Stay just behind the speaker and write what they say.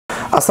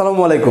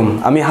আসসালামু আলাইকুম,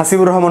 আমি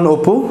হাসিবুর রহমান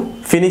অপু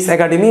ফিনিক্স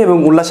একাডেমি এবং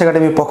উল্লাস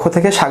একাডেমির পক্ষ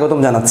থেকে স্বাগতম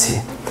জানাচ্ছি।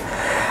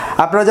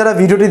 আপনারা যারা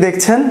ভিডিওটি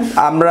দেখছেন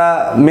আমরা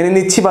মেনে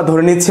নিচ্ছি বা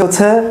ধরে নিচ্ছি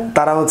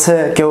তারা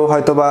কেউ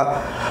হয়তো বা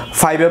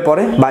 5-এ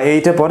পড়ে বা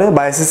 8-এ পড়ে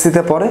বা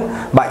এসএসসিতে পড়ে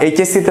বা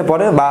এইচএসসিতে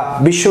পড়ে বা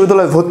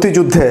বিশ্ববিদ্যালয় ভর্তি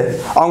যুদ্ধে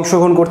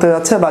অংশগ্রহণ করতে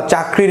যাচ্ছে বা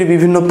চাকরির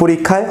বিভিন্ন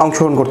পরীক্ষায়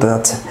অংশগ্রহণ করতে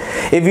যাচ্ছে।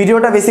 এই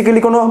ভিডিওটা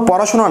বেসিক্যালি কোনো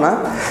পড়াশোনা না,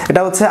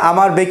 এটা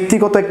আমার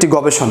ব্যক্তিগত একটি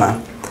গবেষণা।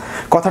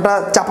 কথাটা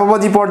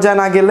চাপাবাজি পর্যায়ে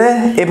না গেলে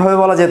এভাবে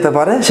বলা যেতে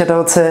পারে, সেটা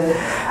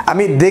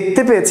আমি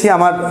দেখতে পেয়েছি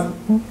আমার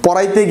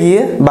পড়াইতে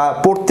গিয়ে বা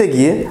পড়তে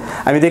গিয়ে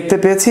আমি দেখতে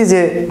পেয়েছি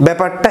যে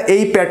ব্যাপারটা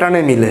এই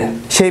প্যাটার্নে মিলে।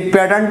 সেই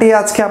প্যাটার্নটি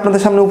আজকে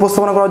আপনাদের সামনে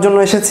উপস্থাপনা করার জন্য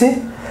এসেছি।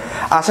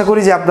 আশা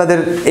করি যে আপনাদের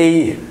এই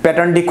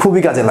প্যাটার্নটি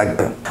খুবই কাজে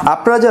লাগবে।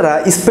 আপনারা যারা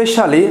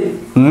স্পেশালি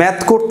ম্যাথ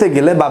করতে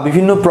গেলে বা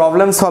বিভিন্ন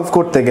প্রবলেম সলভ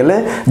করতে গেলে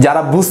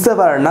যারা বুঝতে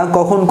পারেন না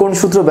কখন কোন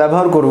সূত্র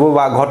ব্যবহার করব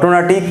বা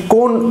ঘটনাটি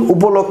কোন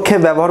উপলক্ষে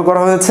ব্যবহার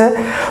করা হয়েছে,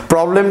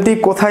 প্রবলেমটি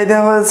কোথায়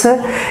দেওয়া হয়েছে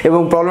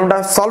এবং প্রবলেমটা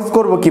সলভ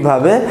করব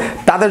কিভাবে,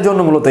 তাদের জন্য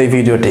মূলত এই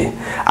ভিডিওটি।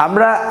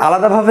 আমরা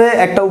আলাদাভাবে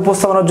একটা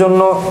উপস্থাপনার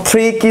জন্য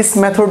 3 কিস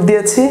মেথড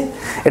দিয়েছি।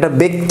 এটা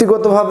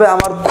ব্যক্তিগতভাবে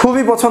আমার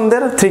খুবই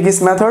পছন্দের 3 কিস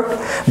মেথড,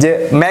 যে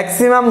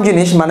ম্যাক্সিমাম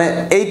জিনিস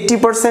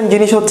 80%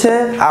 জিনিস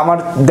আমার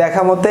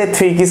দেখা মতে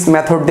 3 কিস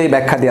মেথড দিয়ে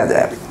ব্যাখ্যা দেওয়া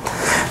যায়।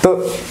 তো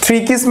 3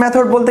 কিস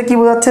মেথড বলতে কি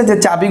বোঝাচ্ছে, যে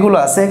চাবিগুলো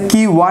আছে।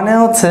 কি 1-এ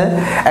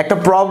একটা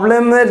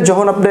প্রবলেমের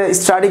যখন আপনি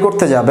স্টাডি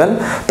করতে যাবেন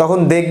তখন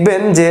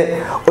দেখবেন যে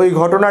ওই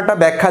ঘটনাটা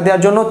ব্যাখ্যা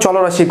দেওয়ার জন্য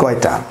চলরাশি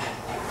কয়টা।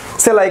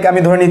 লাইক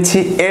আমি ধরে নিচ্ছি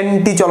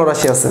nটি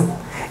চলরাশি আছে,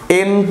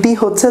 nটি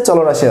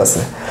চলরাশি আছে।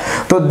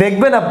 তো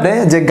দেখবেন আপনি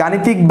যে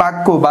গাণিতিক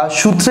বাক্য বা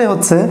সূত্রে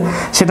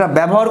সেটা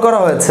ব্যবহার করা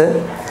হয়েছে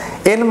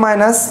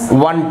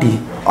n-1টি,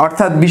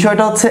 অর্থাৎ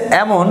বিষয়টা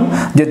এমন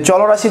যে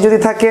চলরাশি যদি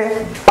থাকে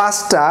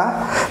 5টা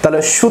তাহলে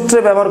সূত্রে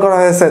ব্যবহার করা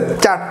হয়েছে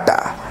 4টা।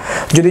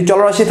 যদি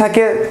চলরাশি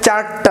থাকে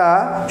 4টা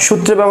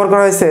সূত্রে ব্যবহার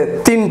করা হয়েছে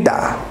 3টা।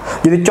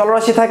 যদি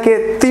চলরাশি থাকে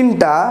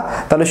 3টা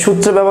তাহলে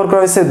সূত্রে ব্যবহার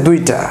করা হয়েছে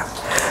 2টা।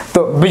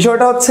 তো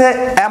বিষয়টা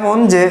এমন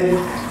যে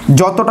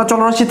যতটা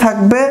চলরাশি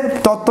থাকবে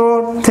তত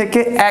থেকে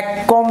এক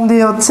কম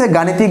দিয়ে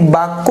গাণিতিক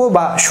বাক্য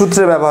বা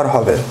সূত্রে ব্যবহার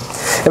হবে।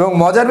 এবং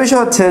মজার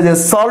বিষয় যে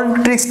সলভ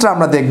ট্রিক্সটা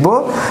আমরা দেখব।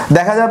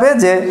 দেখা যাবে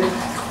যে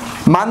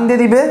মান দিয়ে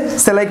দিবে,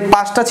 লাইক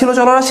 5টা ছিল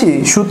চলরাশি,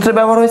 সূত্রে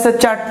ব্যবহার হয়েছে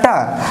 4টা,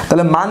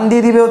 তাহলে মান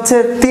দিয়ে দিবে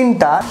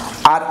 3টা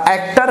আর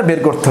একটার বের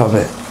করতে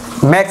হবে।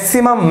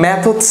 ম্যাক্সিমাম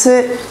ম্যাথ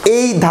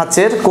এই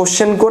ধাঁচের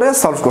কোশ্চেন করে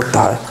সলভ করতে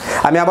হয়।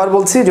 আমি আবার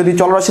বলছি, যদি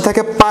চলরাশি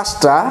থাকে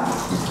 5টা,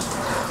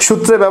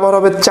 সূত্রে ব্যবহার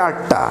হবে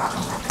 4টা,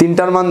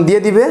 3টার মান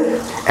দিয়ে দিবে,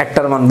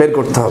 একটার মান বের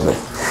করতে হবে।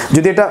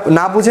 যদি এটা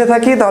না বুঝে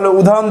থাকি তাহলে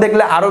উদাহরণ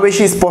দেখলে আরো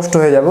বেশি স্পষ্ট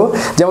হয়ে যাব।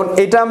 যেমন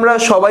এটা আমরা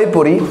সবাই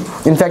পড়ি,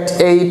 ইনফ্যাক্ট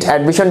 8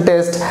 অ্যাডমিশন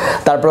টেস্ট,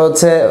 তারপর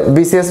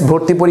বিসিএস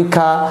ভর্তি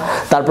পরীক্ষা,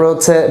 তারপর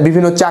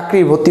বিভিন্ন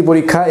চাকরির ভর্তি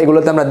পরীক্ষা,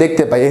 এগুলোতে আমরা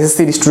দেখতে পাই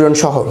এসএসসির স্টুডেন্ট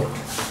সহ।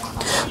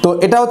 তো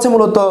এটা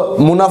মূলত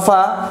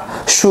মুনাফা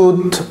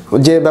সুদ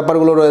যে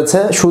ব্যাপারগুলো রয়েছে,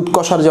 সুদ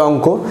কষার যে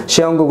অঙ্ক,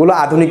 সেই অঙ্কগুলো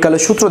আধুনিককালে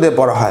সূত্র দিয়ে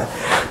পড়া হয়।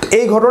 তো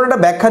এই ঘটনাটা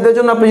ব্যাখ্যা দেওয়ার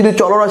জন্য আপনি যদি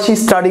চলরাশি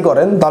স্টাডি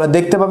করেন তাহলে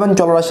দেখতে পাবেন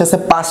চলরাশি আছে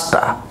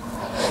 5টা।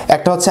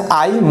 একটা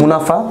আই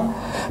মুনাফা,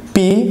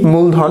 পি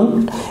মূলধন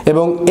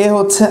এবং এ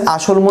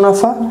আসল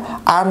মুনাফা,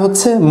 আর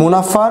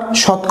মুনাফার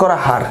শতকরা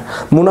হার,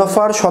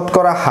 মুনাফার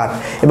শতকরা হার,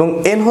 এবং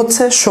এন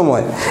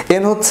সময়,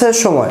 এন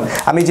সময়।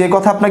 আমি যে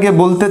কথা আপনাকে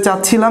বলতে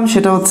চাচ্ছিলাম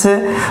সেটা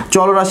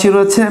চলরাশি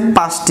রয়েছে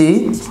 5টি,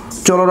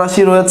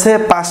 চলরাশি রয়েছে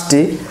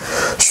 5টি,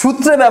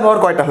 সূত্রে ব্যবহার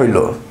কয়টা হইল?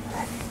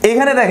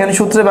 এখানে দেখেন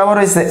সূত্রে ব্যবহার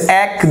হয়েছে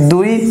 1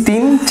 2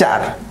 3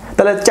 4,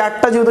 তাহলে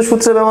 4টা যেহেতু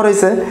সূত্রে ব্যবহার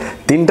হয়েছে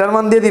 3টার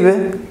মান দিয়ে দিবে,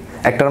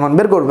 একটার মান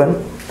বের করবেন।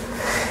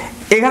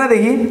 এখানে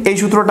দেখি এই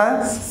সূত্রটা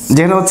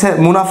যেখানে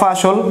মুনাফা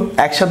আসল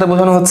একসাথে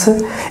বোঝানো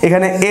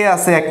এখানে এ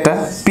আছে একটা,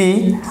 পি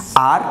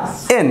আর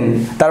এন,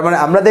 তার মানে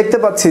আমরা দেখতে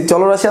পাচ্ছি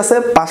চলরাশি আছে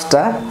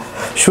 5টা,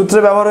 সূত্রে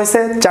ব্যবহার হয়েছে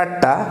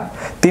 4টা,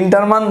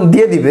 3টার মান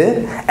দিয়ে দিবে,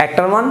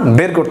 একটার মান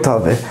বের করতে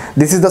হবে।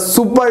 This is the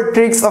super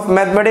tricks of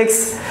mathematics,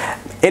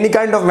 any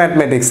kind of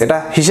mathematics. এটা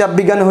হিসাব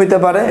বিজ্ঞানে হইতে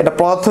পারে, এটা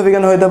পদার্থ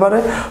বিজ্ঞানে হইতে পারে,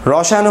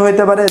 রসায়নে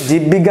হইতে পারে,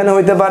 জীববিজ্ঞানে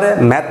হইতে পারে,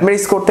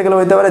 ম্যাথমেটিক্স করতে গেলে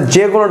হইতে পারে,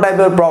 যে কোনো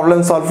টাইপের প্রবলেম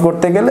সলভ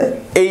করতে গেলে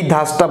এই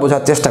ধাঁচটা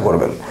বোঝার চেষ্টা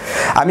করবেন।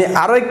 আমি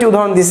আরও একটি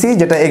উদাহরণ দিছি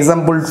যেটা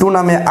এক্সাম্পল 2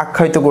 নামে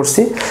আখ্যায়িত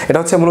করছি। এটা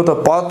মূলত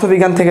পদার্থ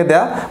বিজ্ঞান থেকে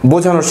দেয়া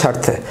বোঝানোর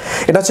স্বার্থে।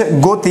 এটা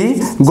গতি,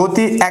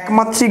 গতি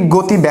একমাত্রিক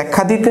গতি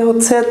ব্যাখ্যা দিতে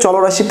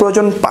চলরাশি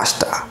প্রয়োজন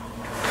 5টা।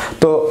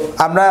 তো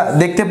আমরা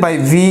দেখতে পাই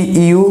ভি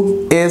ইউ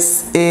এস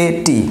এ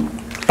টি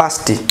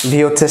 5টি, ভি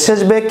শেষ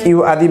বেগ, ইউ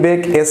আদি বেগ,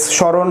 এস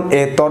সরণ,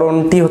 এ ত্বরণ,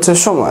 টি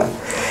সময়।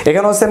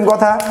 এখানেও সেম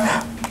কথা,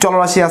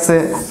 চলরাশি আছে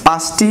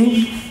 5টি,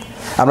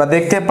 আমরা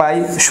দেখতে পাই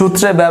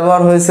সূত্রে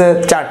ব্যবহার হয়েছে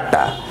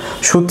 4টা,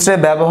 সূত্রে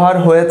ব্যবহার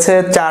হয়েছে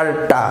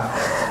 4টা,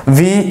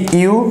 ভি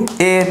ইউ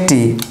এ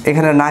টি,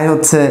 এখানে নাই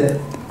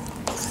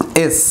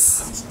এস,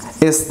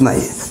 এস নাই,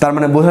 তার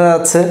মানে বোঝা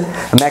যাচ্ছে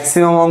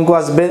ম্যাক্সিমাম অঙ্ক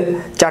আসবে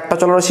 4টা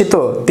চলরাশি,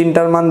 তো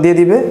 3টার মান দিয়ে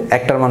দিবে,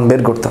 একটার মান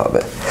বের করতে হবে।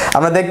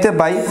 আমরা দেখতে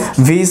পাই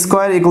V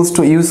square equals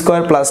to you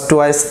square plus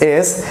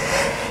 2s,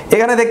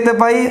 এখানে দেখতে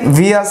পাই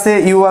ভি আছে,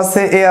 ইউ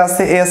আছে, এ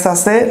আছে, এস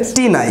আছে,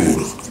 টি নাই,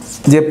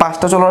 যে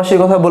 5টা চলরাশির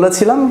কথা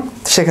বলেছিলাম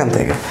সেখান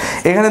থেকে।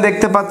 এখানে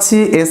দেখতে পাচ্ছি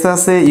এস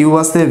আছে, ইউ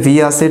আছে, ভি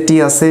আছে, টি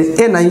আছে,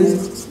 এ নাই।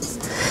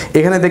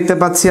 এখানে দেখতে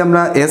পাচ্ছি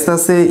আমরা এস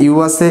আছে, ইউ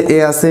আছে, এ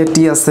আছে,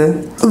 টি আছে,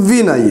 ভি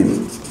নাই।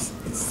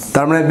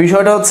 তার মানে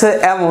বিষয়টা হচ্ছে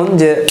এমন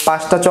যে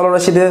 5টা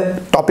চলরাশিতে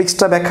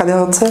টপিকসটা ব্যাখ্যা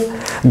দেওয়া হচ্ছে,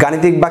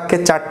 গাণিতিক বাক্যে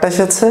 4টা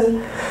এসেছে,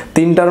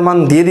 3টার মান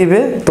দিয়ে দিবে,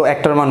 তো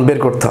 1টার মান বের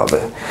করতে হবে।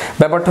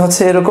 ব্যাপারটা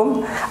হচ্ছে এরকম।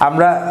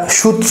 আমরা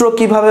সূত্র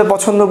কিভাবে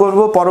পছন্দ করব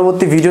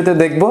পরবর্তী ভিডিওতে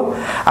দেখব।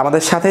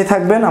 আমাদের সাথেই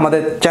থাকবেন,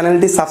 আমাদের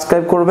চ্যানেলটি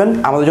সাবস্ক্রাইব করবেন,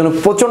 আমাদের জন্য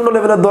প্রচণ্ড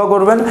লেভেলের দোয়া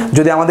করবেন।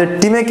 যদি আমাদের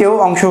টিমে কেউ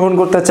অংশগ্রহণ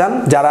করতে চান,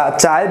 যারা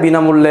চায়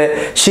বিনামূল্যে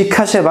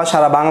শিক্ষা সেবা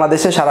সারা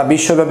বাংলাদেশে সারা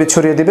বিশ্বব্যাপী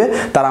ছড়িয়ে দিবে,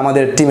 তারা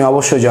আমাদের টিমে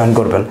অবশ্যই জয়েন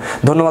করবেন।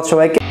 ধন্যবাদ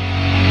সবাইকে।